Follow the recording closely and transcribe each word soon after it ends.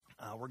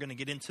We're going to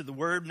get into the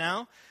word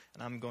now,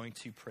 and I'm going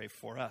to pray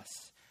for us.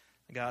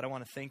 God, I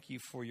want to thank you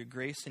for your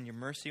grace and your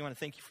mercy. I want to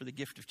thank you for the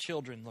gift of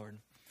children, Lord,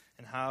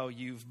 and how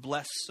you've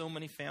blessed so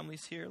many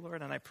families here,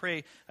 Lord. And I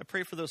pray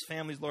for those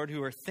families, Lord,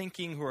 who are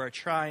thinking, who are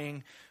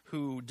trying,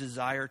 who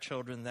desire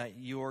children, that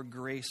your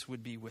grace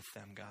would be with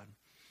them, God,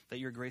 that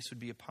your grace would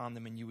be upon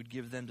them and you would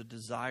give them the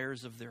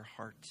desires of their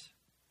heart.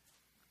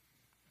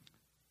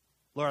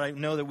 Lord, I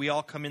know that we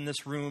all come in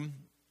this room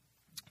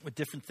with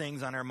different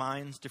things on our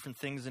minds, different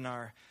things in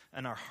our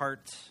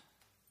heart.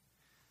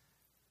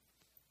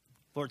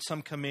 Lord,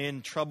 some come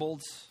in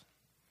troubled,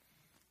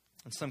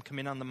 and some come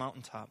in on the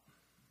mountaintop.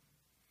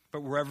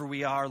 But wherever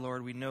we are,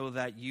 Lord, we know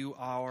that you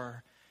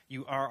are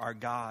our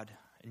God,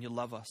 and you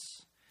love us,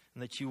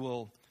 and that you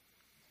will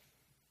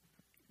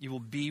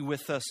be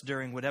with us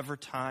during whatever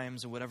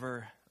times or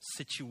whatever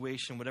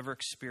situation, whatever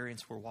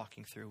experience we're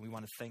walking through. We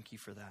want to thank you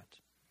for that.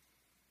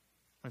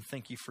 I want to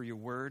thank you for your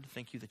word.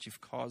 Thank you that you've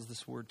caused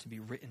this word to be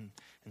written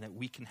and that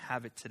we can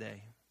have it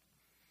today.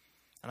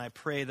 And I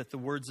pray that the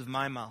words of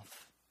my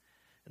mouth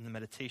and the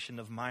meditation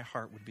of my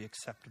heart would be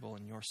acceptable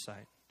in your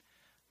sight,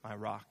 my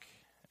rock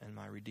and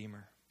my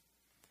redeemer.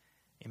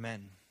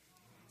 Amen.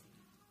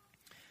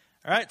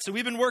 All right, so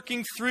we've been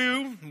working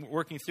through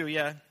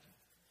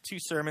 2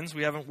 sermons.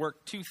 We haven't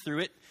worked too through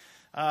it.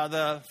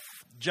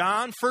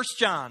 First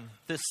John,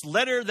 this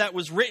letter that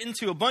was written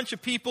to a bunch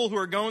of people who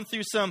are going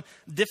through some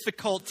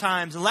difficult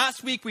times. And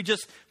last week we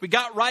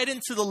got right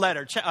into the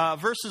letter,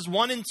 verses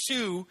 1 and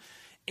 2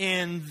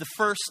 in the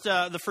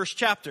first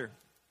chapter.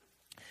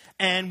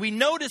 And we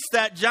noticed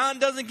that John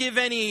doesn't give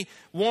any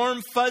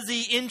warm,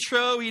 fuzzy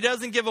intro. He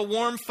doesn't give a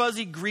warm,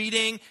 fuzzy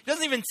greeting. He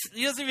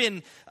doesn't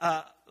even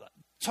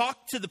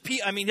talk to the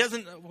people. I mean, he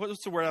doesn't,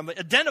 what's the word?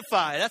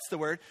 Identify, that's the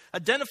word.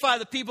 Identify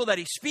the people that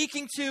he's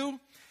speaking to.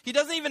 He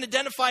doesn't even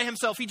identify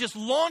himself. He just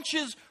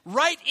launches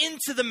right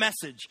into the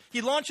message.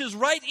 He launches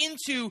right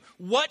into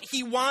what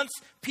he wants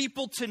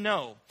people to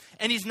know.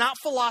 And he's not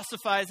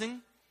philosophizing.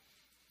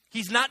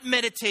 He's not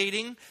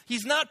meditating.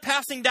 He's not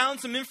passing down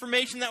some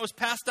information that was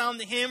passed down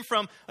to him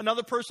from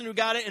another person who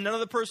got it and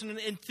another person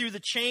through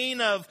the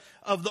chain of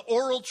the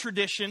oral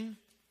tradition.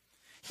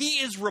 He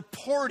is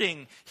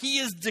reporting. He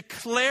is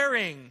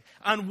declaring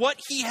on what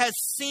he has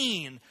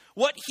seen,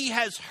 what he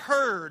has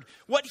heard,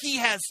 what he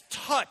has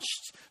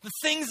touched, the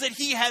things that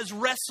he has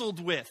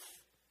wrestled with.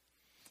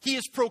 He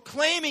is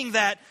proclaiming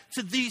that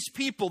to these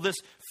people, this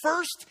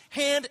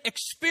first-hand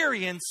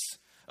experience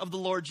of the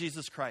Lord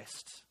Jesus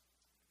Christ.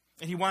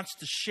 And he wants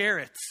to share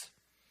it.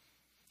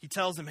 He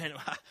tells them, hey,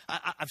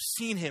 I've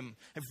seen him.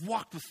 I've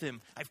walked with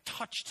him. I've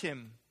touched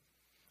him.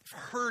 I've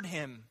heard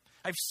him.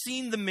 I've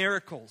seen the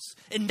miracles.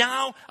 And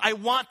now I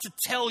want to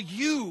tell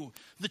you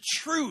the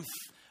truth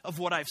of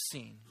what I've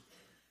seen.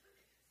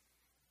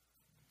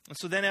 And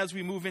so then as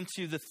we move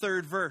into the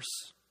third verse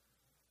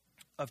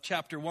of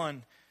chapter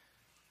 1,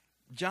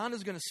 John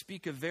is going to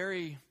speak a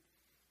very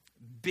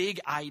big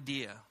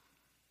idea.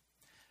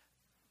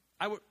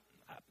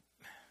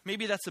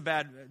 Maybe that's a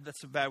bad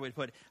way to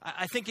put it.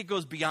 I think it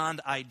goes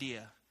beyond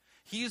idea.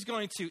 He's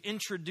going to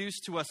introduce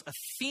to us a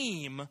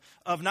theme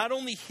of not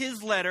only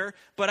his letter,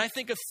 but I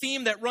think a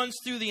theme that runs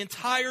through the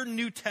entire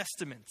New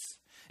Testament.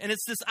 And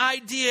it's this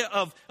idea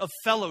of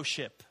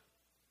fellowship.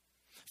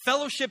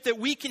 Fellowship that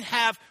we can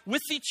have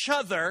with each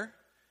other,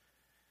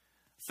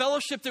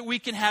 fellowship that we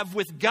can have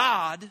with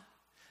God,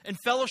 and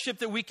fellowship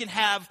that we can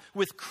have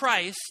with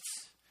Christ.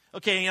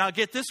 Okay, I'll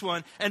get this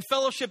one. And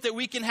fellowship that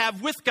we can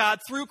have with God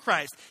through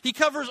Christ. He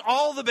covers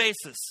all the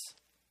bases.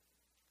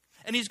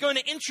 And he's going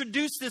to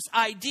introduce this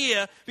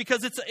idea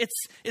because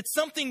it's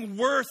something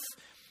worth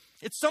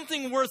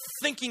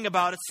thinking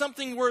about. It's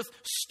something worth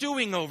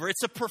stewing over.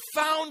 It's a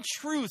profound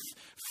truth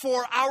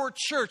for our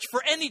church,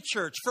 for any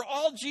church, for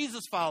all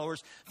Jesus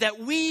followers, that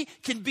we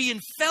can be in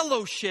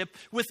fellowship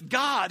with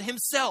God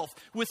himself,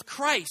 with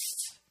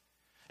Christ.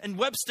 And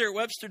Webster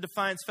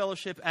defines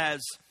fellowship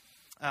as,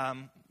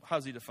 how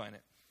does he define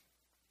it?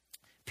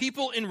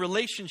 People in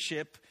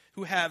relationship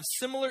who have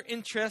similar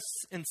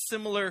interests and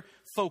similar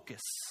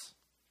focus.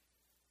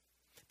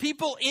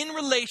 People in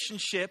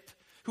relationship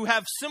who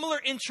have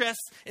similar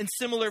interests and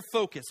similar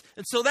focus.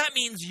 And so that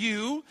means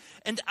you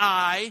and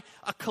I,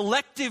 a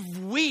collective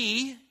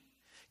we,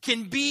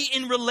 can be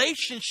in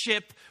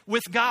relationship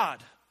with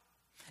God.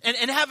 And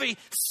have a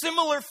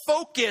similar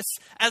focus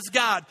as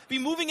God. Be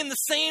moving in the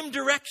same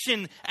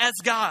direction as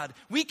God.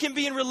 We can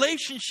be in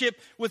relationship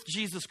with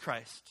Jesus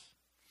Christ.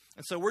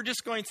 And so we're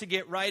just going to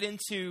get right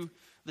into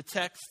the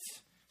text.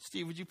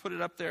 Steve, would you put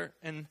it up there?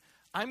 And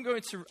I'm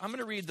going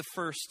to read the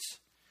first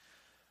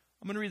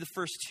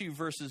 2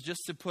 verses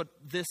just to put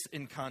this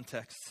in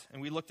context.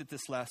 And we looked at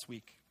this last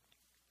week.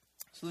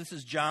 So this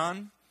is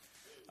John,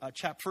 1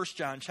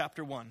 John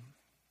chapter 1,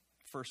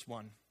 verse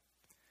 1.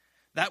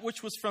 That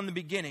which was from the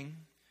beginning,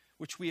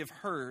 which we have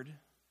heard,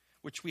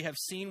 which we have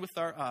seen with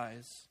our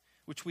eyes,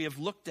 which we have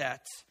looked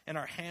at and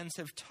our hands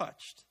have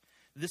touched,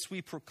 this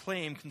we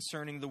proclaim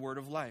concerning the word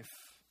of life.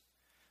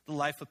 The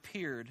life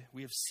appeared,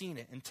 we have seen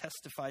it and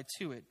testified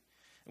to it.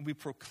 And we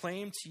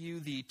proclaim to you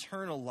the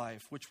eternal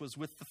life, which was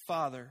with the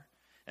Father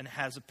and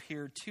has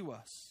appeared to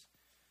us.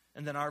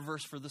 And then our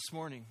verse for this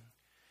morning.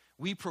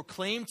 We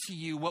proclaim to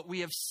you what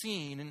we have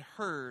seen and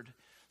heard,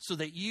 so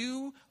that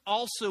you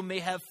also may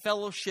have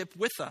fellowship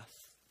with us.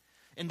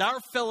 And our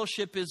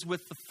fellowship is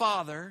with the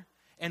Father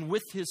and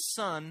with his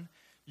Son,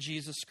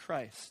 Jesus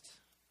Christ.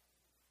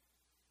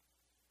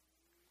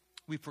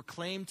 We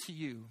proclaim to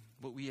you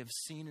what we have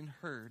seen and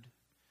heard,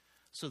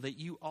 so that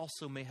you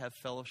also may have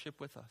fellowship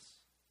with us.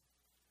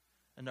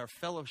 And our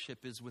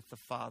fellowship is with the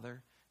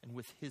Father and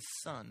with his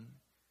Son,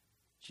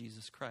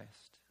 Jesus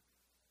Christ.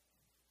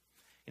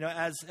 You know,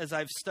 as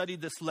I've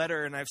studied this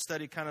letter and I've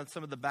studied kind of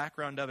some of the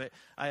background of it,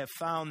 I have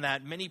found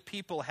that many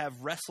people have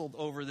wrestled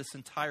over this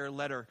entire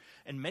letter,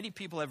 and many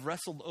people have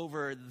wrestled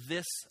over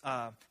this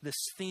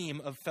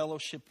theme of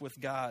fellowship with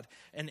God.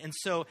 And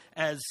so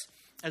as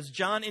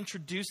John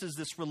introduces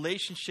this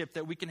relationship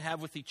that we can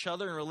have with each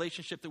other, and a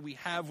relationship that we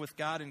have with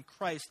God in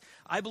Christ,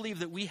 I believe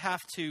that we have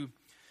to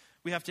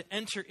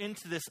enter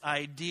into this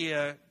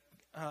idea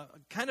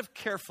kind of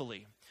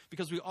carefully,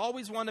 because we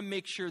always want to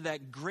make sure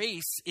that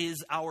grace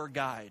is our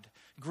guide.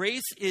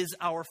 Grace is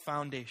our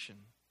foundation.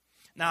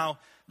 Now,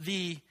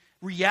 the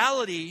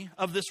reality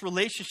of this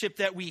relationship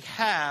that we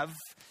have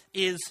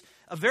is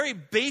a very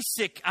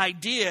basic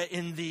idea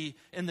in the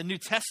New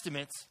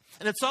Testament.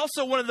 And it's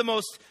also one of the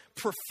most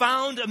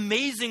profound,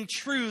 amazing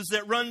truths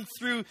that run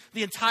through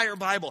the entire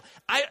Bible.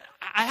 I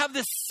have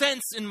this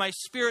sense in my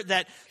spirit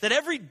that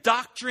every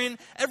doctrine,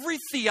 every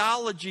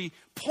theology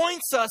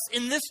points us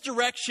in this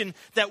direction,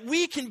 that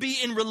we can be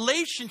in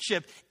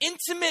relationship,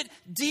 intimate,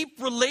 deep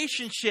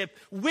relationship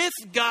with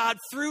God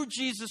through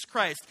Jesus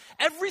Christ.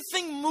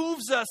 Everything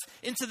moves us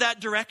into that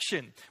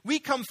direction. We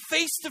come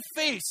face to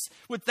face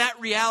with that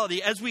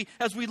reality as we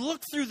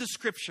look through the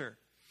Scripture.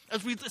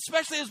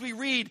 Especially as we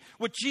read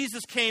what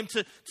Jesus came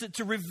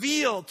to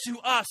reveal to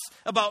us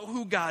about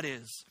who God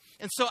is.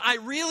 And so I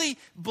really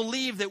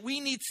believe that we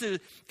need to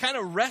kind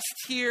of rest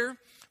here.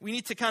 We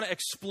need to kind of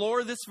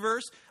explore this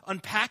verse,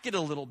 unpack it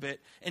a little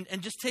bit, and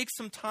just take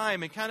some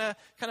time and kind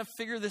of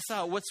figure this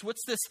out. What's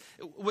this?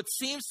 What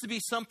seems to be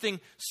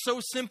something so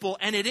simple,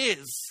 and it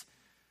is,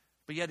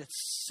 but yet it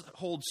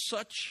holds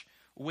such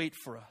weight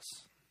for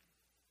us.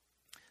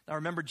 Now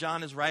remember,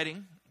 John is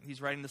writing.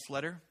 He's writing this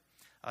letter.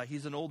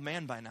 He's an old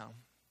man by now,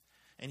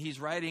 and he's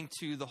writing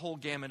to the whole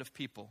gamut of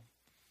people.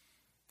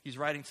 He's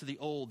writing to the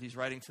old, he's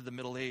writing to the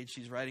middle-aged,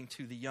 he's writing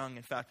to the young.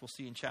 In fact, we'll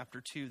see in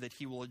chapter 2 that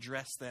he will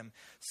address them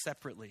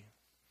separately.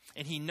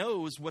 And he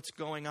knows what's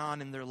going on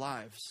in their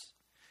lives.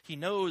 He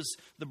knows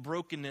the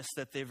brokenness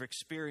that they've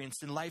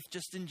experienced in life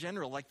just in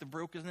general, like the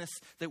brokenness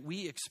that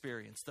we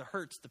experience, the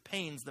hurts, the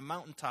pains, the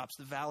mountaintops,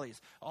 the valleys,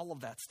 all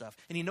of that stuff.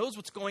 And he knows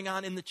what's going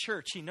on in the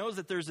church. He knows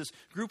that there's this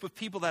group of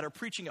people that are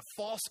preaching a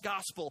false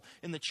gospel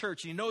in the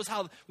church. And he knows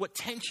what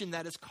tension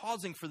that is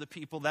causing for the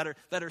people that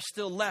are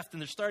still left,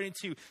 and they're starting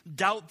to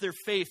doubt their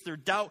faith, or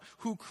doubt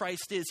who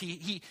Christ is.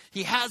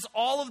 He has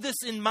all of this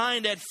in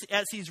mind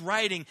as he's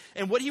writing,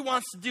 and what he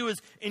wants to do is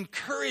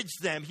encourage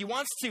them. He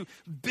wants to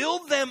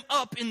build them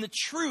up in the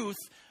truth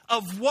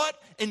of what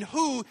and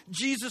who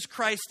Jesus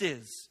Christ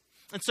is.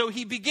 And so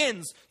he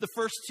begins the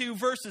first two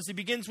verses. He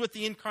begins with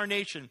the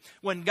incarnation,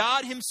 when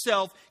God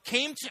himself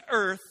came to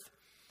earth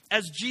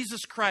as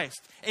Jesus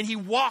Christ, and he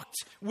walked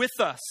with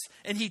us,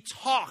 and he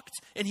talked,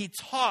 and he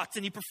taught,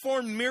 and he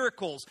performed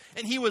miracles,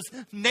 and he was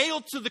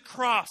nailed to the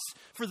cross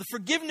for the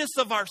forgiveness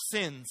of our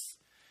sins,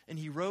 and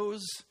he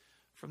rose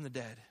from the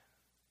dead.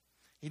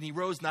 And he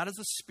rose not as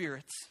a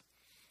spirit,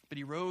 but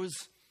he rose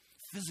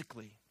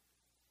physically.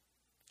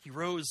 He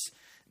rose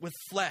with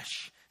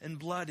flesh and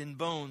blood and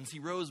bones. He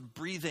rose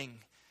breathing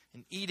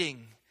and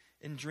eating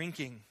and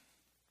drinking.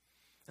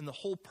 And the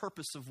whole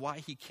purpose of why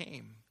he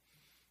came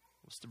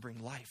was to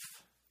bring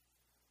life,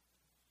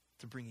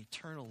 to bring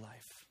eternal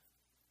life.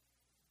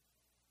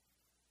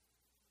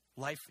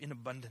 Life in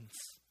abundance.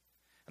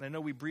 And I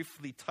know we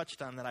briefly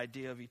touched on that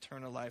idea of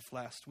eternal life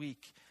last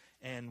week.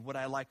 And what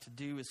I like to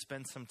do is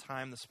spend some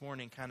time this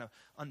morning kind of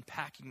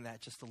unpacking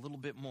that just a little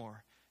bit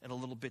more and a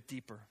little bit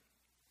deeper.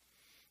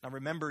 Now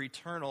remember,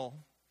 eternal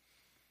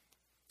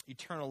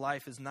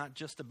life is not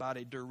just about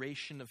a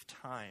duration of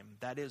time.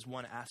 That is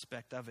one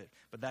aspect of it,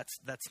 but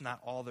that's not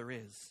all there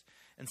is.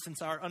 And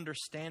since our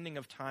understanding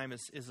of time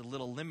is a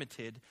little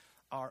limited,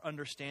 our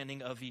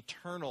understanding of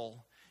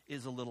eternal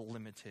is a little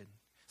limited.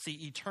 See,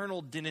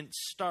 eternal didn't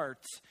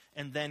start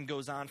and then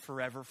goes on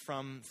forever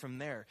from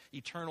there.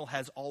 Eternal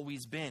has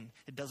always been.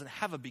 It doesn't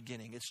have a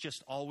beginning. It's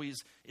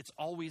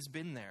always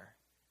been there.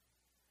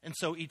 And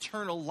so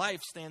eternal life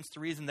stands to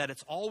reason that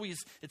it's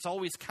always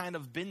kind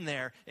of been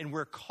there, and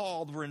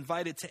we're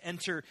invited to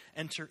enter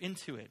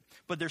into it.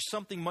 But there's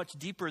something much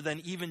deeper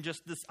than even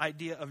just this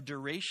idea of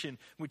duration.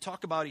 When we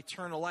talk about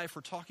eternal life,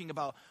 we're talking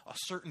about a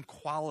certain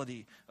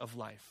quality of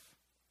life.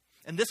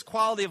 And this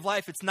quality of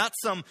life, it's not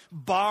some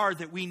bar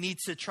that we need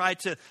to try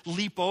to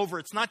leap over.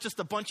 It's not just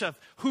a bunch of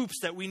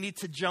hoops that we need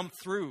to jump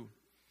through.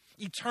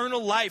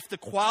 Eternal life, the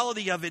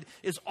quality of it,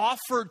 is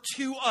offered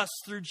to us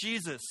through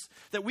Jesus.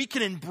 That we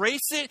can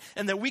embrace it,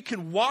 and that we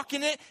can walk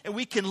in it, and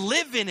we can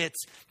live in it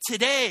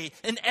today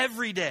and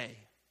every day.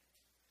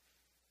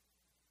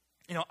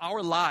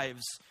 Our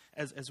lives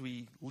as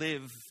we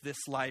live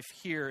this life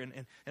here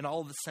and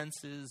all the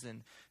senses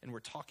and we're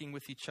talking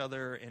with each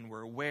other and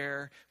we're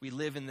aware, we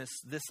live in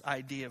this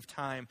idea of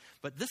time,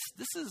 but this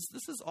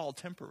is all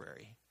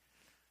temporary.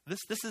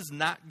 This is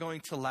not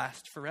going to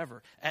last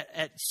forever.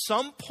 At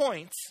some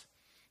point,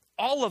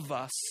 all of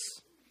us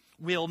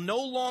will no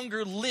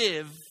longer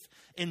live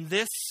in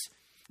this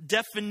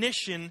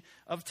definition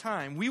of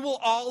time. We will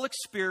all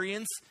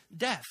experience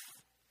death.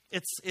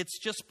 It's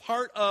just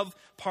part of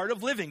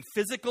living,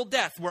 physical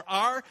death, where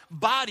our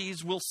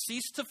bodies will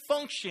cease to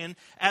function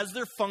as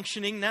they're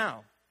functioning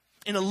now.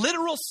 In a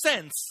literal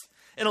sense,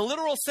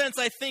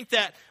 I think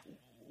that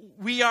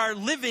we are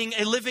living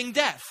a living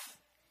death.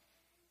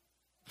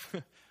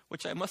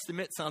 Which I must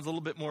admit sounds a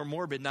little bit more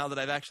morbid now that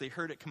I've actually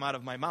heard it come out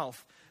of my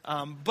mouth.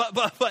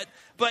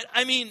 But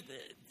I mean,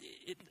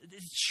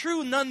 it's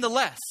true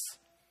nonetheless.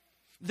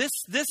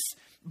 This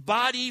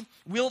body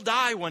will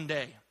die one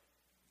day.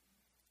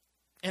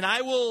 And I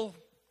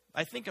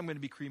think I'm going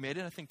to be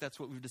cremated. I think that's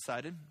what we've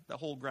decided. The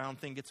whole ground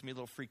thing gets me a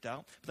little freaked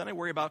out. But then I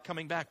worry about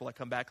coming back. Will I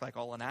come back like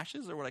all in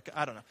ashes? Or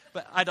I don't know.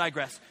 But I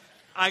digress.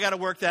 I got to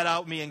work that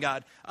out, me and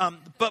God.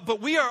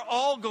 But we are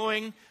all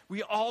going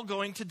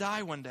to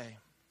die one day.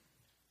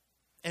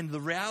 And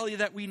the reality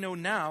that we know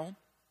now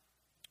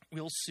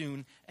will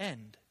soon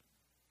end.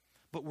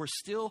 But we're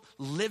still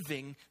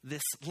living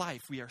this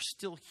life. We are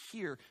still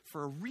here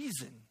for a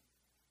reason.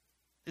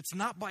 It's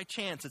not by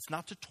chance. It's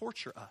not to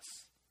torture us.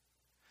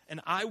 And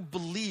I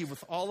believe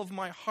with all of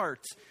my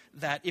heart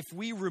that if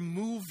we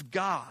remove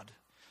God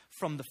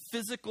from the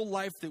physical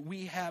life that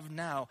we have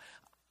now,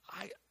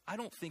 I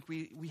don't think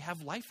we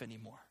have life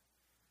anymore.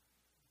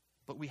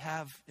 But we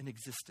have an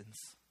existence.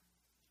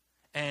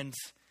 And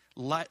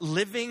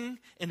living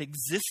and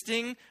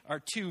existing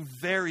are two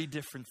very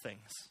different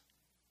things.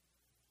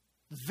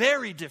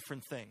 Very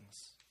different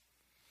things.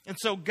 And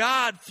so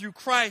God, through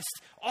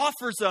Christ,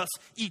 offers us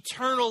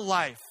eternal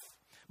life.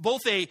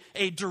 Both a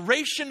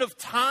duration of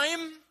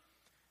time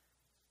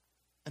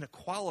and a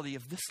quality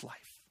of this life.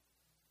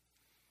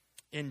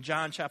 In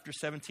John chapter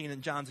 17,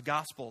 in John's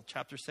Gospel,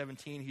 chapter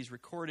 17, he's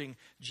recording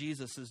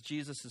Jesus as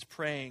Jesus is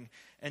praying.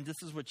 And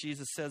this is what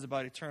Jesus says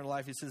about eternal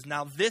life. He says,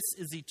 "Now this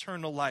is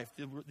eternal life."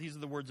 These are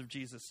the words of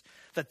Jesus.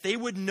 "That they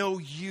would know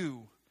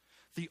you,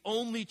 the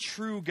only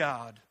true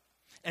God,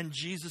 and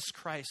Jesus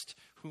Christ,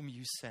 whom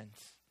you sent."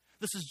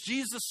 This is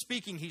Jesus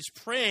speaking. He's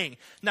praying.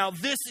 Now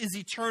this is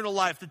eternal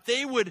life. That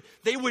they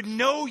would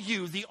know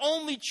you, the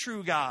only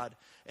true God,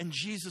 and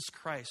Jesus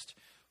Christ,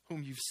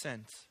 whom you've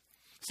sent.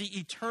 See,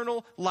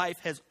 eternal life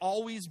has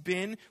always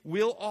been,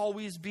 will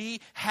always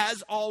be,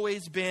 has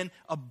always been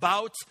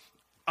about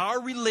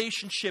our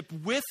relationship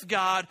with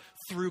God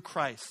through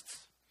Christ.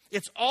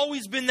 It's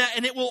always been that,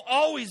 and it will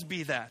always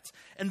be that.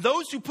 And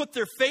those who put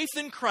their faith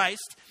in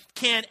Christ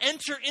can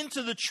enter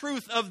into the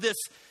truth of this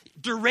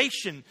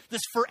duration,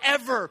 this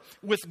forever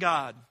with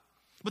God.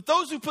 But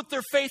those who put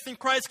their faith in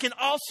Christ can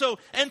also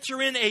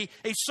enter in a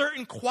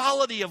certain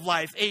quality of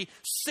life, a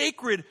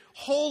sacred,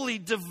 holy,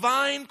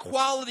 divine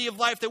quality of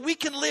life that we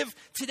can live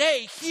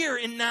today, here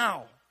and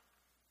now.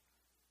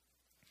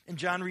 And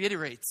John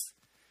reiterates,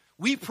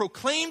 "We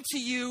proclaim to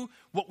you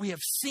what we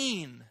have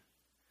seen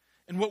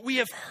and what we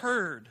have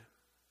heard,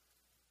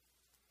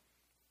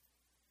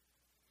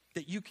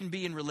 that you can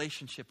be in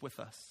relationship with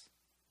us,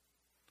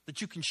 that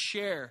you can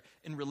share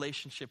in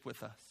relationship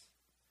with us.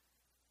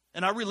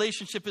 And our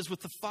relationship is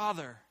with the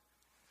Father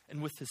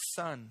and with His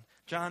Son."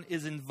 John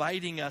is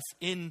inviting us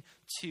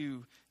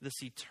into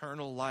this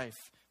eternal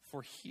life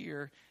for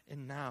here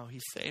and now.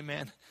 He's saying,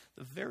 man,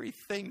 the very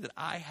thing that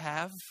I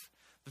have,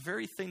 the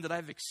very thing that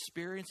I've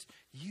experienced,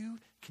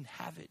 you can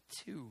have it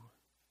too.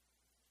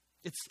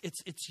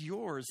 It's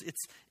yours.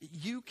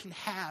 You can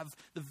have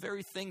the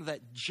very thing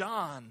that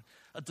John,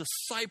 a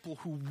disciple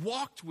who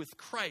walked with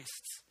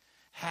Christ,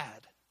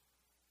 had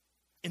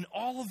in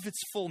all of its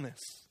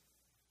fullness.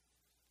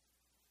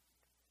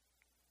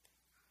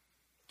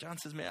 John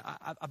says, man,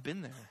 I've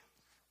been there.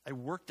 I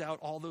worked out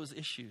all those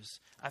issues.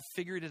 I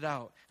figured it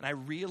out. And I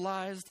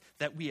realized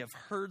that we have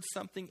heard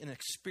something and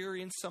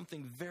experienced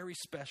something very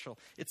special.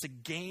 It's a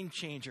game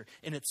changer.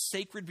 And it's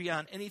sacred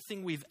beyond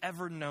anything we've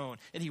ever known.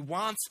 And He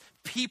wants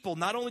people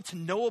not only to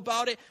know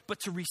about it,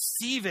 but to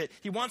receive it.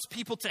 He wants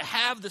people to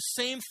have the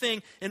same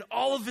thing in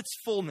all of its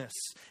fullness.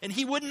 And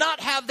He would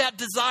not have that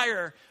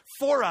desire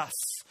for us,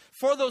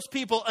 for those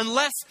people,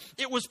 unless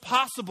it was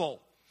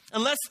possible.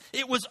 Unless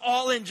it was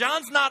all in.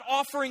 John's not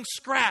offering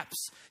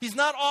scraps. He's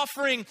not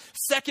offering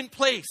second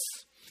place.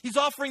 He's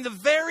offering the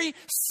very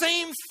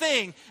same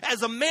thing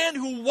as a man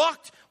who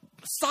walked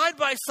side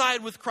by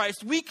side with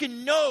Christ. We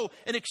can know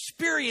and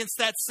experience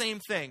that same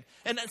thing.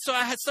 And so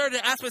I had started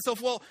to ask myself,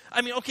 well,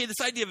 I mean, okay,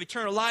 this idea of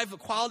eternal life, the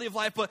quality of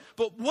life, but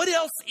what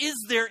else is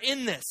there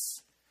in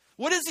this?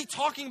 What is he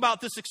talking about,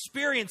 this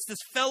experience,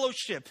 this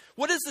fellowship?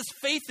 What is this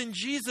faith in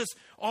Jesus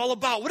all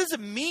about? What does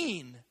it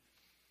mean?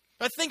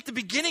 I think the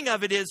beginning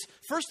of it is,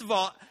 first of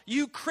all,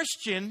 you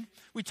Christian,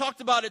 we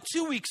talked about it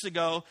 2 weeks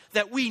ago,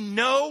 that we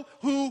know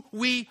who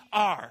we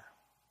are.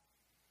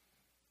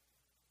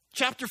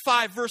 Chapter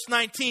 5, verse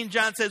 19,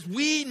 John says,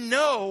 we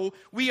know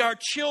we are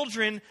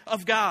children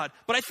of God.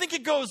 But I think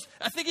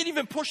it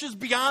even pushes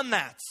beyond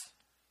that.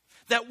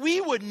 That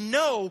we would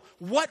know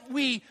what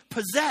we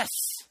possess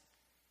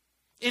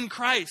in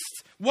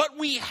Christ, what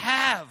we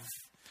have.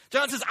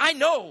 John says, I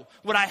know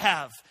what I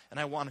have, and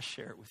I want to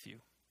share it with you.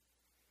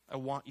 I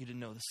want you to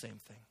know the same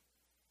thing.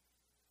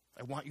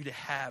 I want you to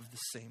have the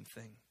same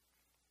thing.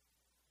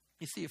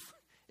 You see,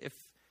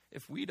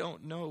 if we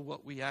don't know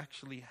what we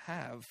actually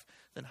have,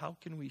 then how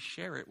can we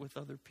share it with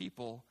other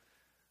people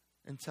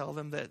and tell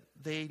them that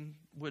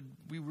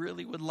we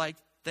really would like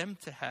them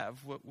to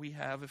have what we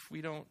have if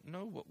we don't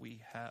know what we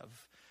have?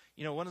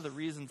 You know, one of the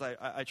reasons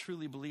I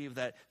truly believe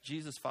that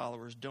Jesus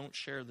followers don't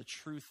share the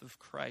truth of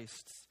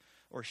Christ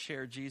or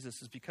share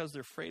Jesus is because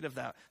they're afraid of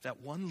that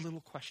one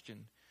little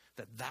question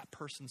that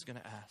person's going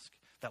to ask.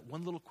 That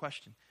one little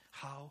question,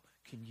 how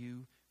can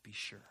you be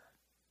sure?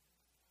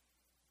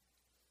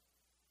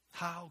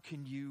 How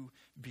can you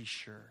be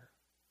sure?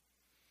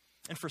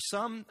 And for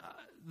some,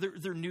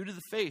 they're new to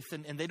the faith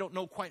and they don't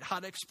know quite how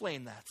to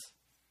explain that.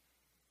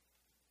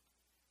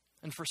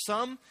 And for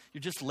some,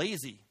 you're just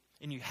lazy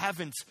and you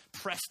haven't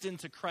pressed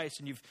into Christ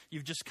and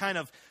you've just kind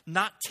of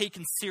not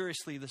taken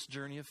seriously this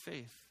journey of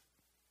faith.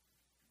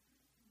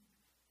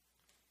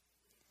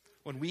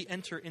 When we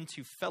enter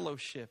into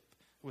fellowship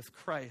with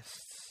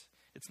Christ,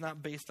 it's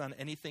not based on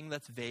anything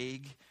that's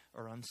vague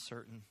or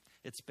uncertain.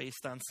 It's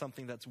based on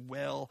something that's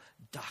well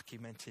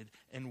documented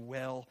and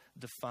well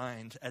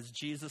defined. As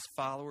Jesus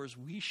followers,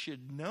 we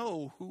should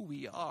know who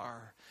we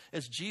are.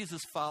 As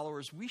Jesus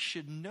followers, we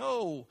should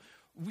know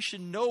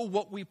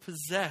what we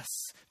possess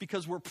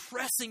because we're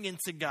pressing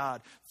into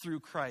God through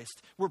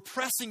Christ. We're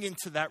pressing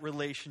into that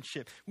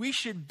relationship. We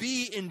should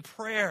be in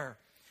prayer.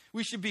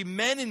 We should be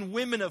men and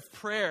women of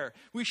prayer.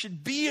 We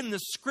should be in the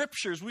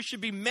scriptures. We should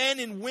be men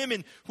and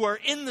women who are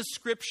in the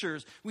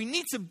scriptures. We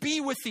need to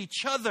be with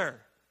each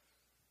other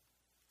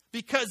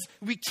because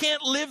we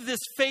can't live this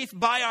faith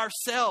by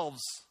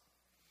ourselves.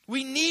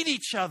 We need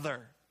each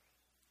other.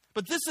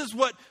 But this is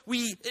what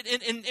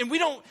and we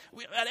don't,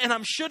 and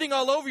I'm shooting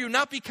all over you,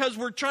 not because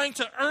we're trying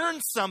to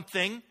earn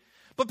something,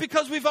 but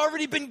because we've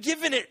already been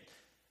given it.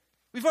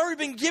 We've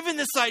already been given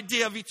this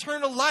idea of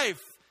eternal life.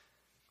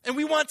 And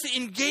we want to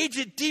engage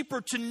it deeper,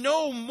 to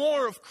know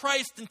more of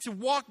Christ and to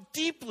walk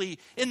deeply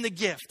in the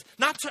gift.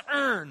 Not to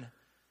earn,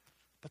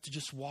 but to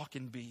just walk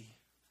and be.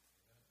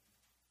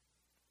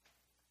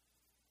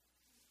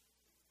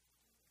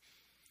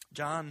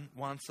 John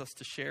wants us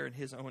to share in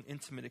his own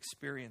intimate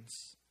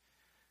experience.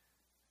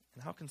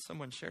 And how can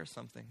someone share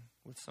something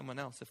with someone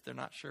else if they're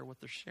not sure what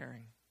they're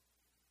sharing?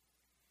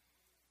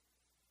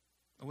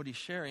 And what he's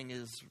sharing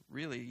is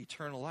really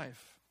eternal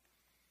life,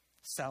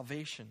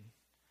 salvation,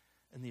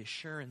 and the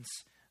assurance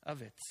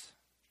of it.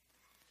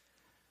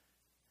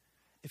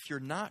 If you're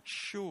not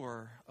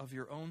sure of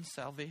your own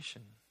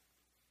salvation,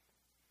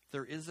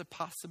 there is a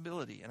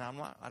possibility, and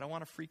I don't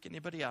want to freak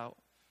anybody out.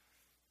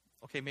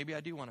 Okay, maybe I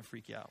do want to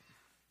freak you out.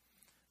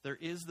 There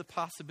is the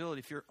possibility,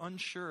 if you're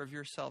unsure of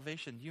your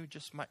salvation,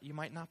 you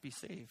might not be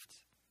saved.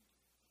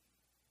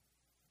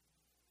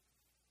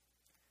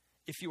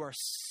 If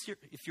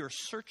you're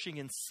searching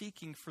and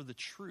seeking for the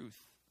truth,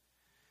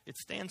 it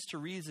stands to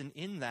reason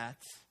in that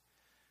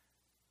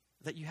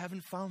you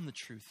haven't found the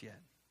truth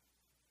yet.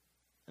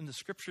 And the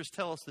scriptures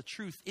tell us the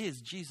truth is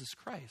Jesus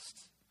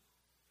Christ.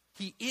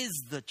 He is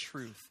the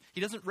truth.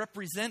 He doesn't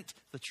represent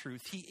the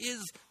truth. He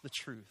is the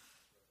truth.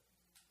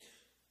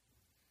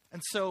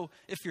 And so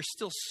if you're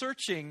still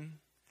searching,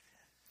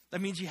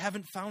 that means you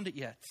haven't found it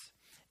yet.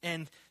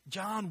 And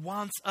John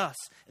wants us.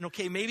 And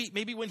okay,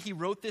 maybe when he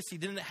wrote this, he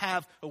didn't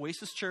have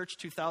Oasis Church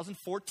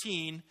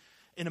 2014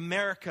 in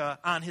America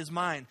on his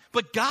mind.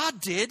 But God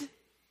did.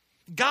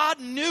 God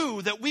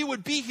knew that we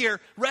would be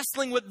here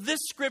wrestling with this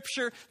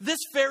scripture this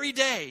very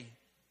day.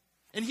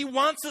 And he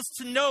wants us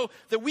to know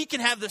that we can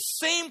have the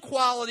same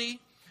quality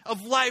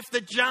of life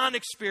that John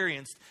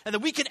experienced, and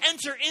that we can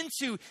enter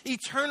into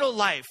eternal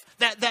life,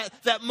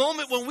 that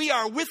moment when we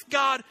are with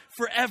God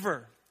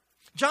forever.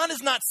 John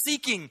is not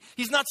seeking,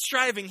 he's not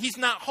striving, he's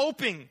not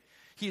hoping.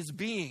 He is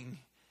being,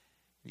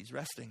 he's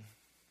resting.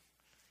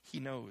 He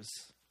knows.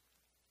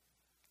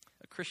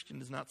 A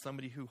Christian is not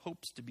somebody who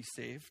hopes to be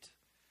saved,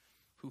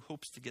 who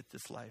hopes to get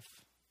this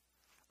life.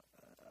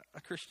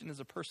 A Christian is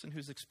a person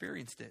who's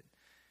experienced it,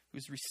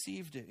 who's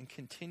received it and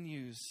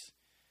continues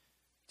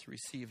to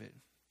receive it.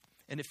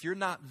 And if you're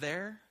not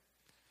there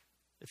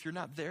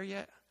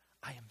yet,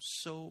 I am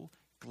so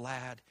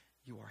glad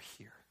you are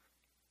here.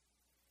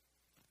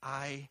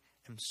 I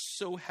am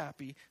so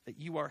happy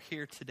that you are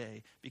here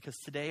today, because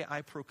today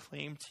I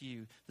proclaim to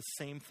you the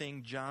same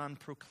thing John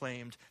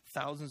proclaimed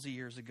thousands of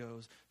years ago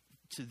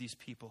to these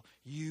people.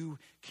 You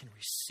can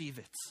receive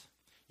it.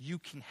 You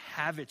can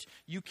have it.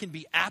 You can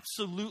be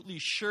absolutely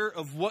sure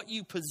of what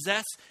you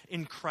possess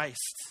in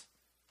Christ.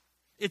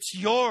 It's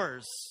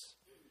yours.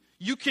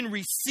 You can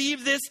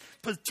receive this,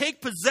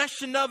 take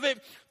possession of it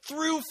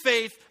through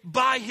faith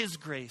by his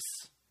grace.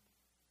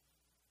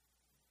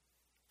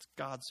 It's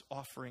God's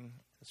offering,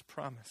 his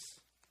promise.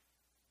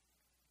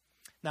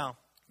 Now,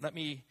 let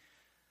me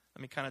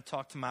kind of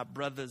talk to my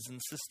brothers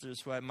and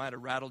sisters who I might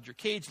have rattled your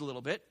cage a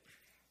little bit.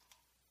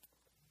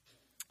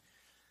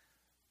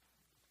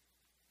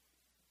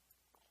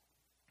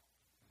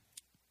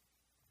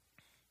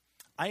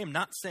 I am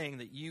not saying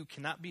that you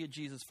cannot be a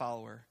Jesus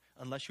follower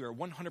unless you are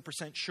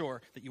 100%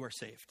 sure that you are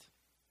saved.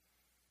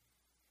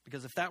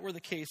 Because if that were the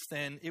case,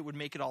 then it would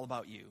make it all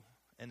about you.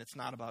 And it's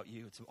not about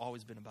you. It's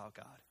always been about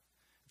God.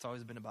 It's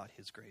always been about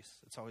his grace.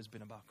 It's always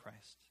been about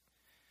Christ.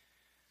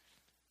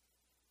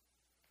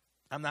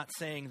 I'm not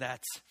saying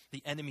that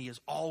the enemy is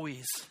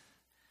always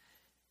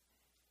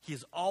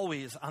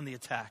on the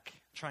attack,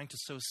 trying to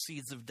sow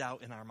seeds of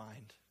doubt in our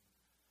mind.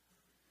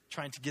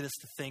 Trying to get us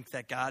to think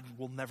that God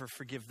will never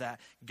forgive that.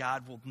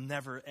 God will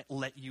never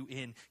let you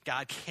in.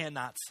 God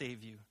cannot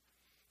save you.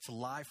 It's a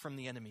lie from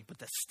the enemy, but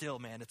that's still,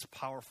 man, it's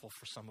powerful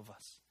for some of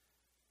us.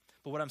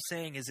 But what I'm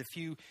saying is if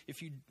you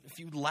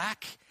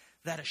lack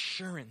that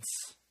assurance,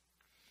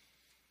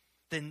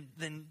 then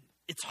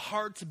it's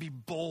hard to be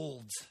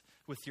bold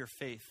with your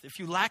faith. If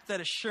you lack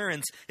that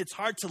assurance, it's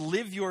hard to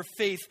live your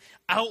faith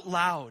out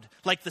loud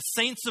like the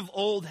saints of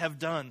old have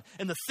done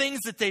and the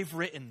things that they've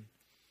written.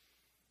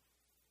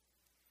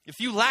 If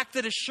you lack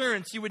that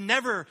assurance, you would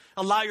never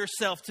allow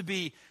yourself to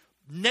be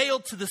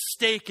nailed to the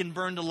stake and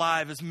burned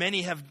alive, as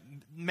many have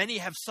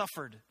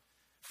suffered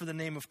for the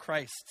name of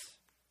Christ.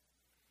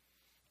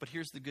 But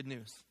here's the good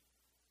news.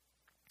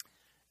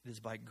 It is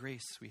by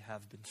grace we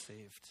have been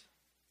saved.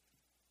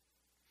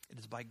 It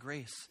is by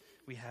grace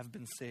we have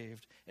been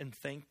saved. And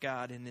thank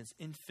God in his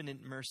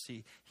infinite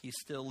mercy, he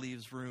still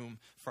leaves room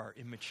for our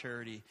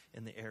immaturity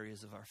in the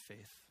areas of our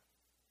faith.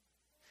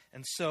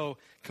 And so,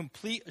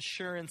 complete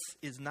assurance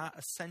is not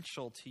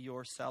essential to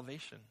your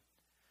salvation.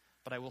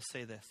 But I will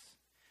say this.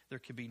 There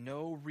can be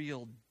no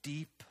real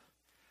deep,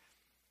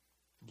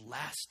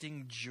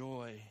 lasting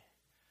joy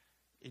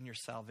in your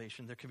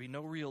salvation. There can be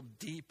no real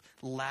deep,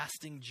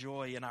 lasting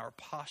joy in our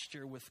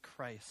posture with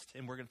Christ.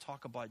 And we're going to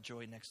talk about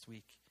joy next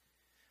week.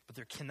 But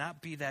there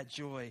cannot be that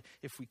joy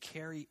if we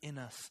carry in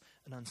us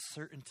an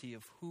uncertainty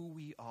of who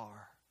we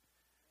are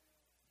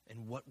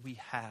and what we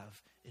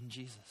have in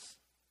Jesus.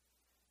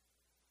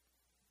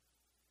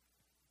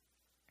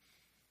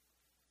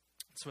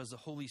 So as the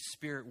Holy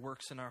Spirit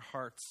works in our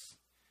hearts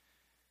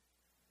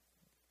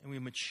and we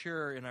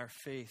mature in our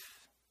faith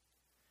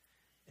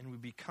and we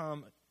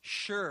become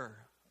sure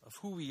of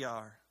who we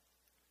are,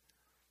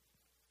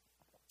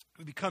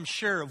 we become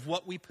sure of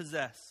what we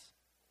possess,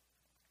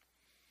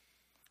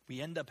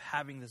 we end up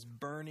having this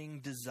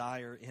burning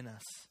desire in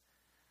us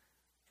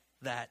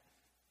that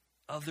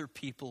other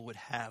people would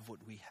have what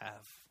we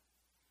have.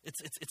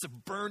 It's a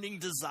burning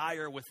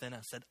desire within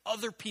us that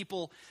other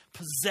people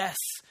possess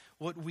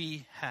what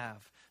we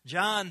have.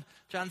 John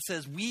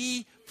says,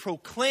 we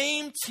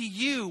proclaim to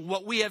you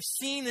what we have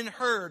seen and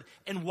heard.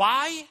 And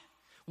why?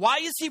 Why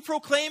is he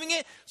proclaiming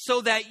it?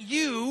 So that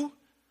you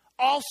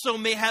also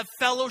may have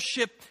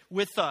fellowship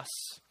with us.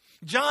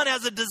 John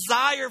has a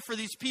desire for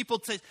these people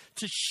to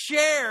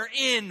share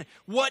in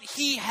what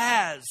he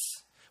has,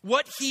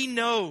 what he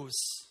knows,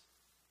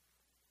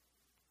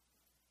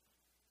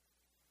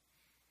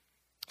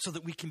 so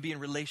that we can be in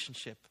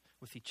relationship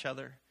with each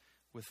other,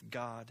 with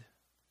God,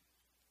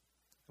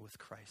 and with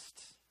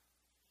Christ.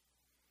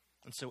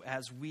 And so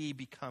as we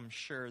become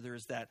sure,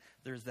 there's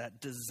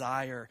that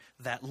desire,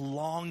 that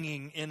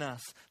longing in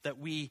us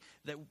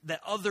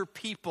that other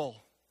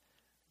people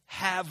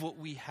have what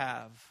we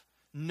have,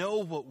 know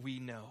what we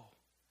know,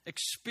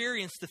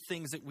 experience the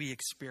things that we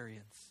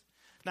experience.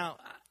 Now,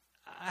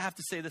 I have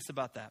to say this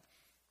about that.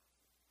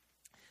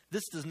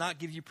 This does not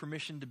give you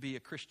permission to be a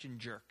Christian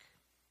jerk.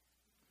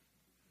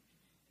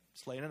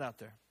 Just laying it out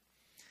there.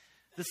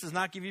 This does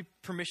not give you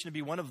permission to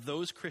be one of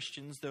those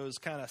Christians, those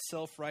kind of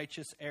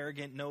self-righteous,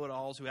 arrogant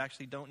know-it-alls who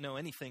actually don't know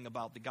anything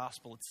about the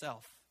gospel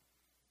itself.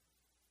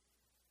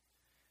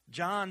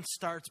 John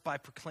starts by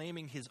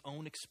proclaiming his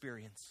own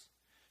experience,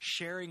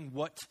 sharing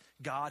what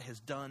God has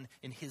done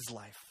in his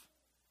life.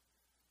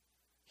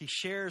 He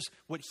shares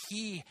what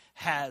he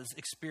has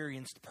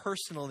experienced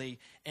personally,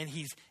 and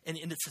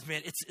it says,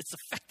 man, it's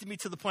affected me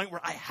to the point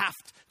where I have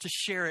to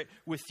share it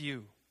with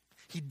you.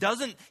 He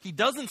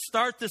doesn't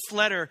start this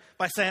letter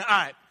by saying, all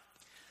right,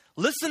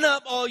 listen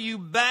up, all you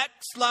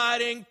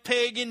backsliding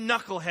pagan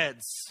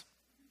knuckleheads.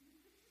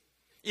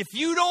 If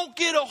you don't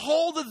get a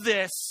hold of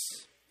this,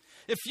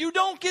 you're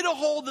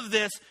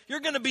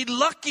going to be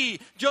lucky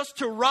just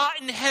to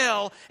rot in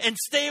hell and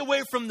stay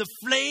away from the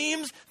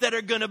flames that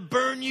are going to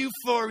burn you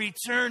for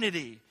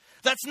eternity.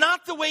 That's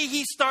not the way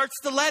he starts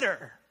the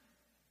letter.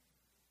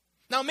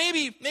 Now,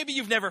 maybe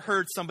you've never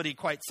heard somebody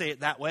quite say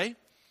it that way.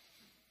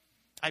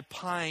 I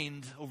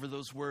pined over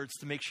those words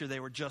to make sure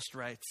they were just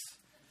right.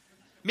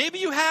 Maybe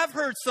you have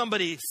heard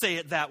somebody say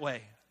it that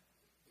way.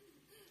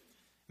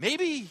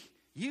 Maybe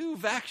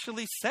you've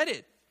actually said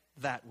it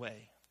that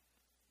way.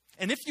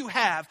 And if you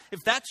have, if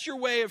that's your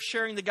way of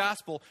sharing the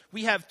gospel,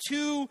 we have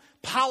two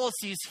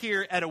policies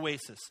here at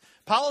Oasis.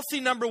 Policy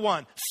number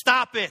 1,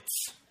 stop it.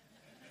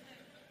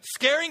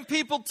 Scaring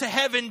people to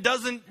heaven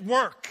doesn't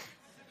work.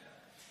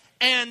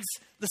 And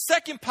the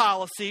second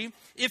policy,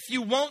 if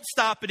you won't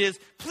stop it, is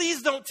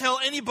please don't tell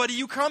anybody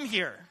you come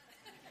here.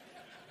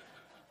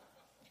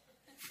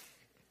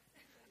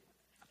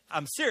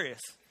 I'm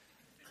serious.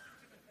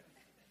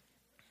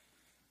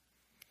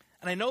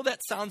 And I know that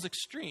sounds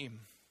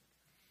extreme.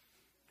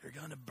 You're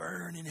going to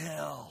burn in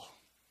hell.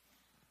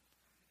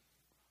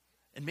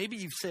 And maybe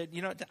you've said,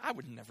 you know, I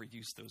would never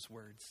use those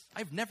words.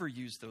 I've never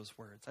used those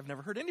words. I've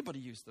never heard anybody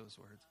use those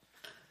words.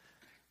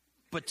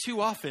 But too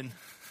often,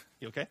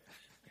 you okay?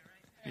 You're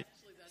right.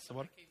 Actually, that's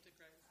Someone? when I came to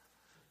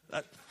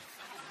Christ.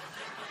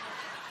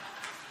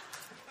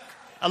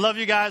 I love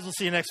you guys. We'll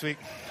see you next week.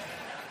 That's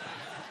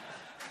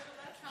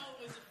how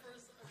it was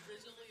first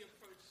originally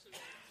approached to me.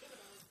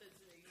 Someone said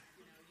to me,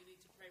 you know, you need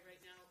to pray right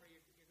now or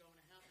you're going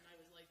to hell. And I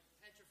was like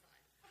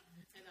petrified.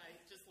 And I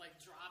just like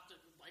dropped it,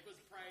 like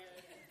was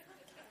praying.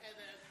 And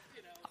then,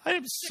 you know. I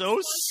am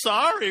so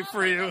sorry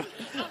for you.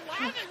 I'm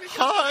laughing because,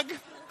 Hug.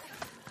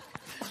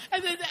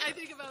 and then I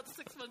think about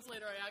 6 months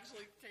later, I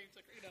actually came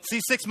to, you know.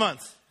 See, 6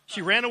 months.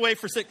 She ran away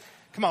for 6.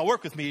 Come on,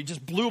 work with me. You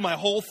just blew my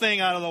whole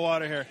thing out of the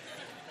water here.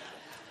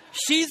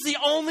 She's the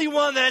only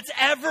one that it's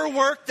ever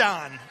worked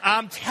on.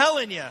 I'm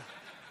telling you.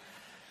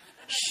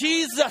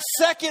 She's the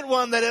second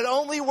one that it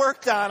only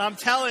worked on. I'm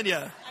telling you. I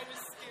was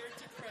scared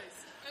to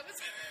Christ.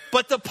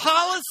 But the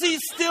policy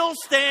still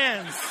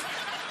stands.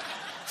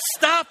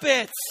 Stop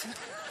it.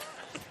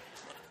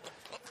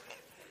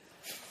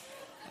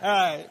 All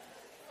right.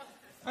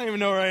 I don't even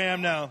know where I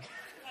am now. I know,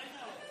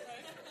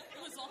 right?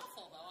 It was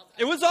awful, though.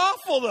 It was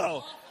awful,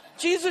 though.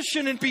 Jesus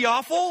shouldn't be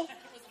awful. It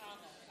was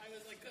awful. I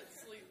was like, couldn't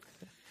sleep.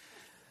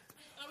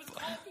 I was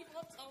calling people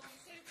up, telling them the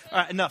same thing. All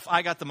right, enough.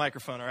 I got the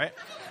microphone, all right?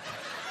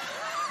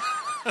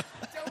 Don't do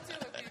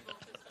it, people.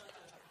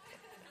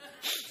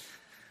 Just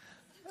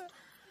don't do it.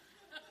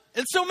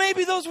 And so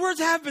maybe those words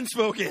have been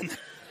spoken.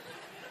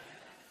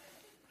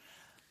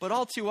 But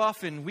all too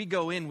often, we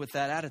go in with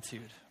that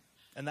attitude.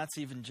 And that's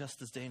even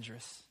just as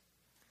dangerous.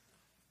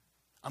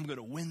 I'm going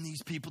to win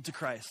these people to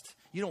Christ.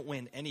 You don't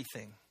win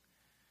anything.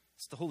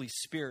 It's the Holy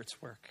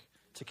Spirit's work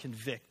to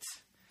convict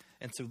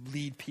and to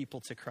lead people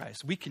to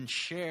Christ. We can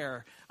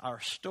share our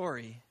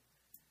story,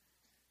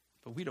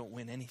 but we don't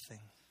win anything.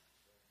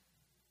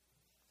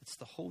 It's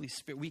the Holy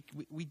Spirit.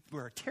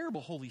 We're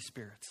terrible Holy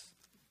Spirits.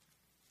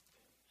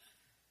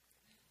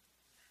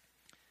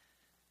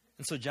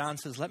 And so John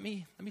says, let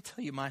me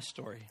tell you my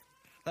story.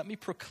 Let me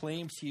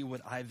proclaim to you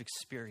what I've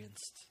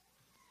experienced.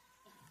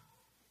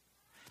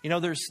 You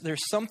know,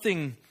 there's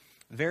something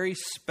very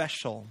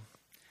special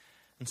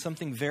and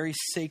something very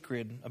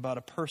sacred about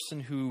a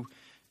person who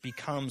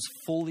becomes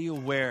fully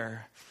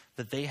aware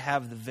that they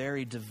have the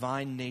very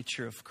divine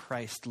nature of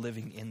Christ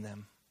living in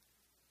them.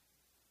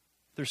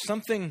 There's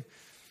something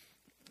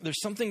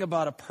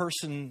about a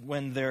person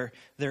when their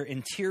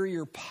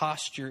interior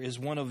posture is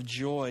one of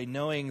joy,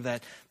 knowing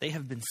that they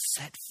have been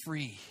set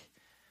free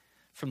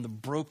from the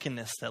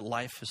brokenness that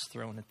life has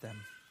thrown at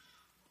them.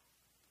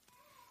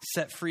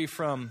 Set free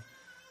from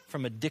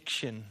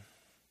addiction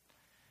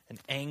and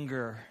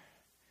anger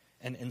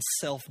and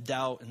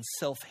self-doubt and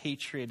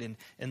self-hatred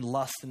and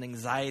lust and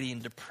anxiety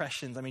and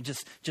depression. I mean,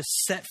 just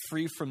set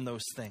free from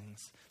those things.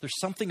 There's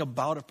something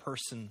about a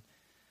person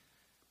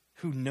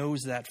who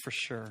knows that for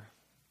sure.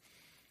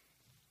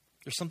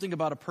 There's something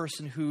about a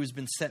person who has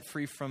been set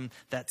free from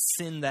that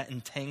sin that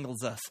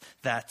entangles us,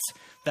 that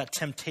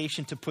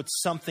temptation to put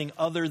something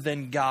other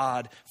than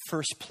God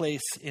first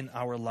place in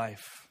our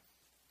life.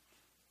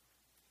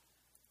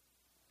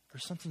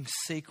 There's something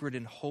sacred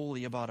and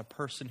holy about a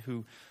person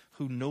who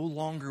no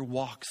longer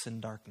walks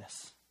in darkness,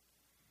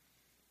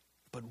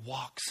 but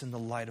walks in the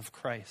light of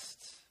Christ.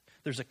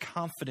 There's a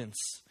confidence,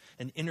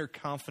 an inner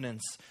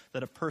confidence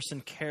that a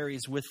person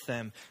carries with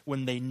them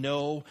when they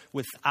know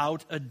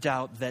without a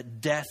doubt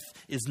that death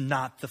is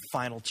not the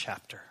final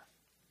chapter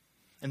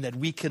and that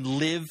we can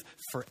live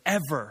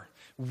forever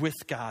with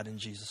God in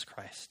Jesus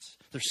Christ.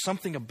 There's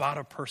something about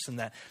a person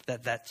that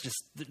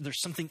just,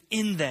 there's something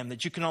in them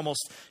that you can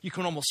almost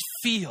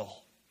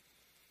feel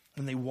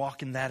when they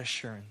walk in that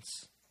assurance.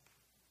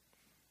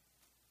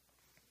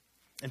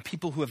 And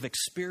people who have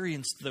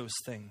experienced those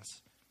things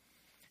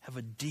have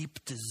a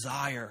deep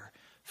desire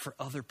for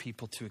other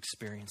people to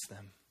experience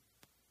them.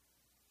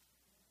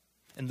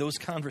 And those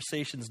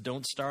conversations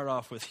don't start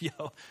off with,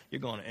 yo,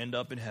 you're going to end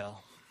up in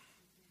hell.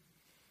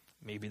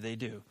 Maybe they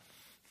do.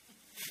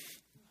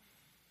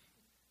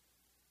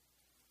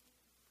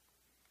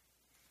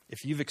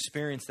 If you've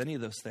experienced any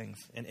of those things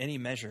in any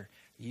measure,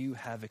 you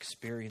have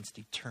experienced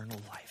eternal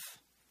life.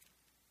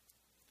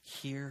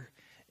 Here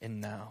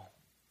and now.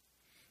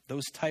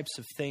 Those types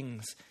of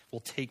things will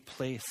take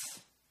place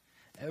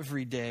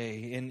every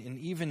day in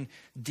even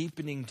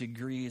deepening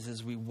degrees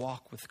as we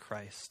walk with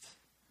Christ,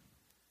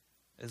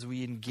 as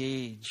we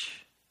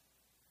engage,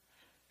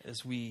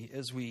 as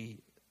we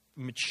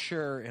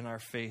mature in our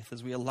faith,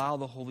 as we allow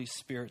the Holy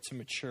Spirit to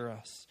mature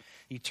us.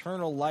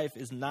 Eternal life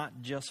is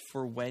not just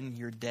for when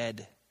you're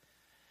dead.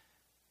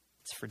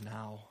 It's for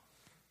now.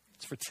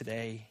 It's for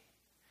today.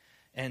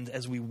 And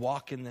as we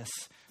walk in this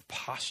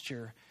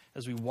posture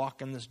as we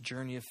walk on this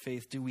journey of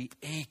faith, do we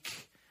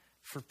ache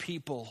for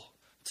people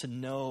to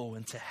know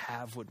and to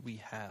have what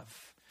we have?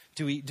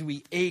 Do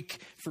we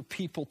ache for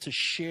people to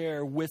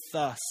share with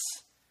us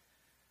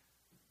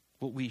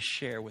what we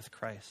share with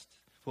Christ,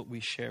 what we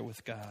share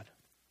with God?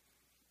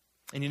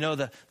 And you know,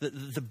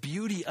 the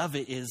beauty of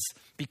it is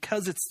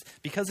because it's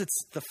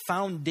the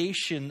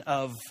foundation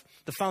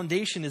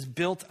is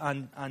built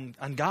on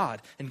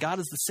God, and God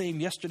is the same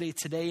yesterday,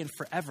 today, and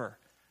forever.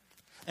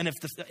 And if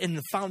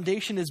the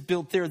foundation is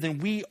built there, then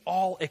we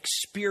all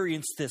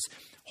experience this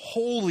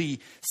holy,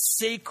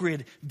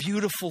 sacred,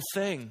 beautiful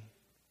thing.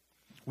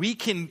 We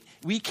can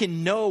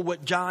know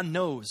what John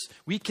knows.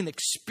 We can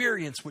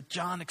experience what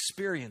John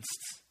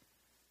experienced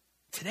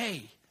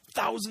today,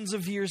 thousands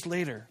of years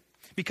later.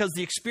 Because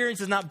the experience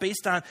is not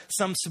based on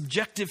some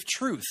subjective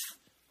truth.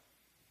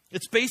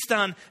 It's based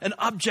on an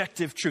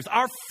objective truth.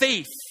 Our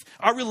faith,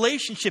 our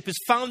relationship is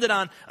founded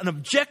on an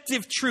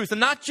objective truth,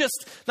 and not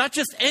just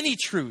any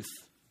truth.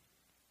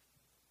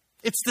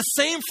 It's the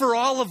same for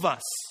all of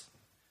us.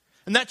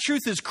 And that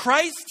truth is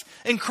Christ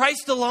and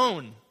Christ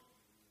alone.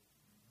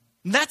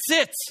 And that's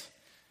it.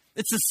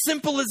 It's as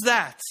simple as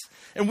that.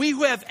 And we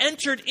who have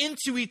entered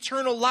into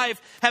eternal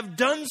life have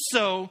done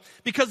so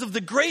because of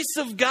the grace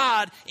of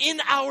God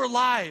in our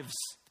lives.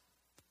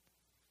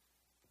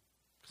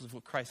 Because of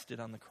what Christ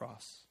did on the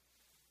cross.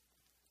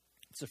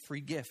 It's a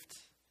free gift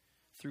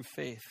through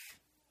faith.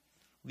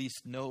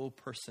 Least no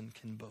person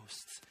can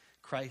boast.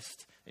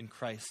 Christ and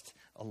Christ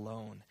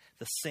alone.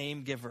 The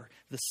same giver,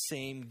 the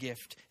same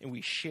gift. And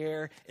we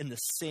share in the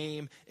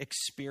same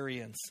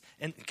experience.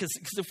 And because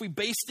if we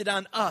based it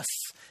on us,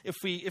 if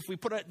we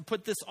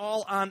put this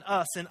all on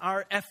us and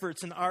our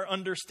efforts and our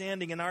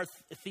understanding and our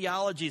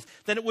theologies,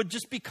 then it would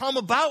just become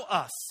about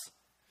us.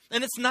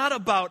 And it's not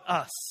about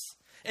us.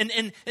 And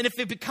if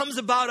it becomes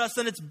about us,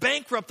 then it's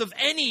bankrupt of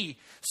any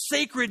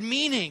sacred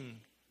meaning.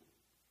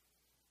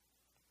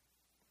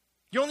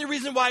 The only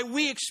reason why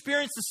we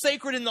experience the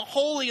sacred and the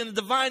holy and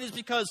the divine is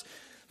because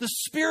the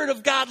Spirit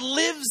of God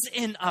lives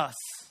in us.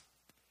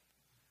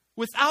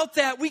 Without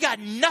that, we got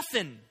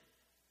nothing.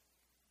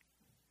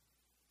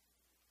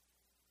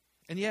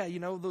 And yeah, you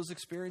know, those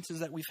experiences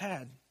that we've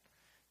had,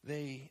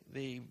 they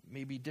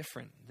may be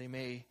different. They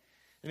may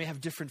have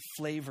different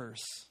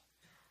flavors,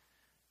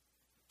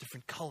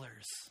 different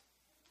colors.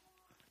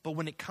 But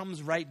when it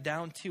comes right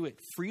down to it,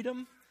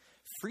 freedom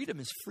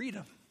is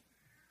freedom.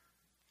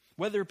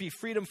 Whether it be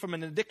freedom from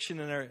an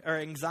addiction or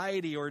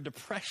anxiety or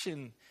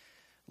depression,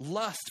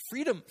 lust,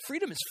 freedom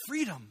is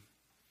freedom.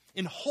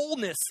 And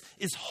wholeness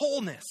is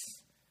wholeness.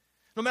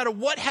 No matter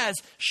what has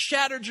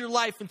shattered your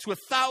life into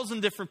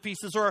 1,000 different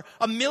pieces or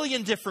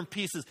 1,000,000 different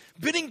pieces,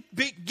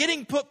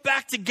 getting put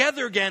back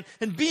together again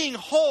and being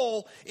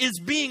whole is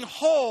being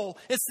whole.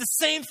 It's the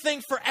same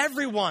thing for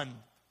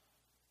everyone.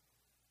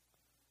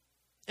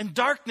 And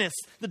darkness,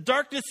 the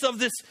darkness of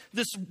this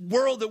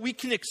world that we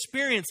can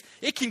experience,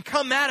 it can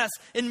come at us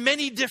in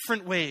many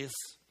different ways.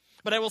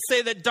 But I will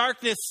say that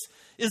darkness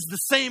is the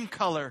same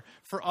color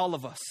for all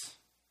of us.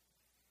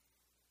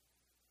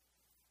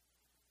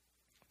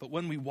 But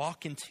when we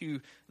walk into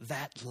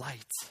that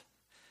light,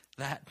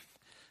 that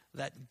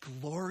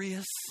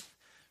glorious,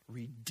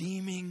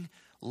 redeeming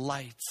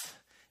light,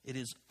 it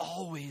is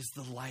always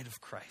the light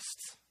of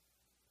Christ.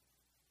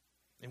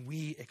 And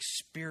we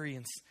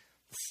experience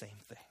the same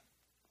thing.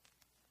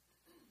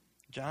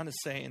 John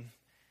is saying,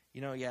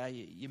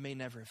 you may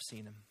never have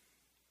seen him.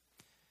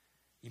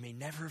 You may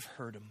never have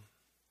heard him.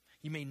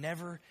 You may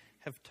never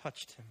have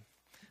touched him.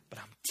 But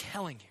I'm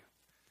telling you,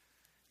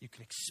 you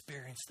can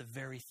experience the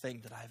very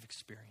thing that I've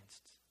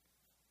experienced.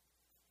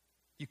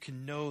 You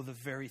can know the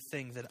very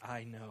thing that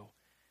I know.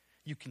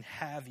 You can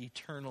have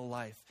eternal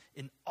life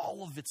in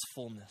all of its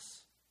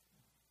fullness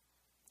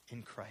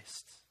in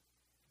Christ.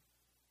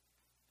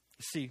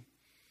 You see,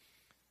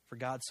 for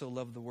God so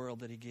loved the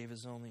world that he gave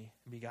his only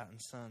begotten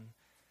Son,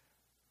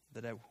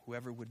 that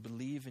whoever would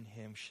believe in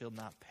him shall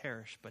not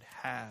perish, but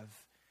have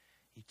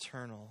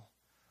eternal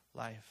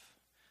life.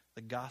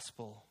 The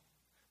gospel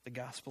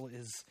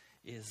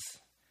is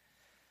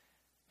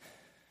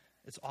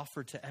it's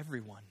offered to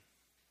everyone.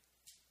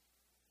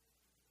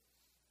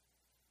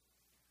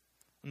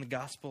 And the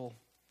gospel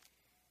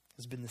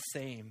has been the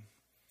same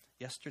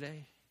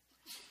yesterday,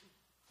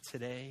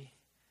 today,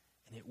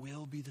 and it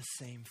will be the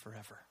same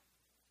forever.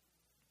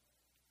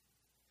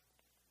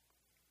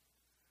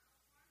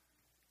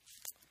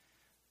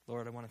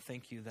 Lord, I want to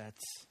thank you that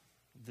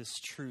this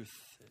truth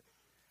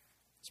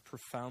is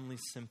profoundly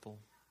simple,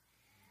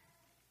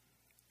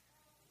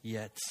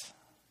 yet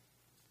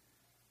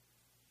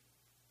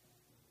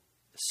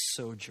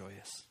so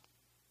joyous.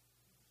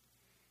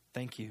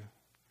 Thank you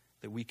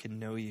that we can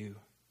know you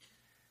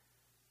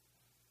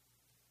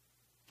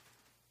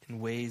in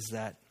ways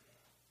that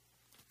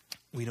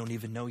we don't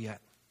even know yet.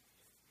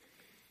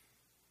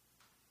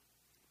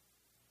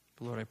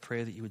 But Lord, I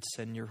pray that you would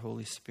send your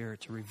Holy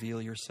Spirit to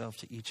reveal yourself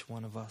to each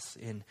one of us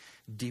in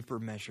deeper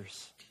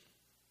measures.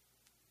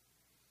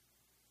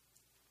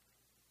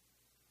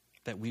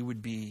 That we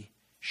would be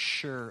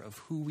sure of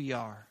who we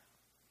are.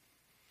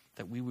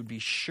 that we would be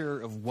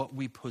sure of what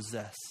we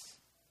possess,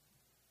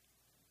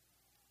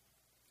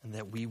 and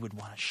that we would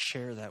want to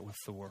share that with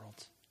the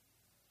world.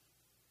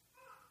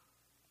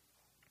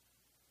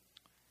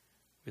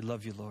 We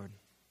love you, Lord.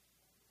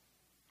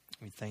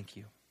 We thank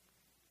you.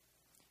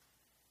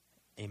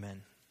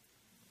 Amen.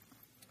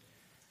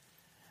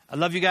 I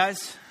love you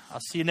guys. I'll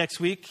see you next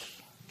week.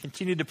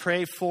 Continue to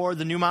pray for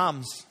the new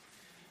moms.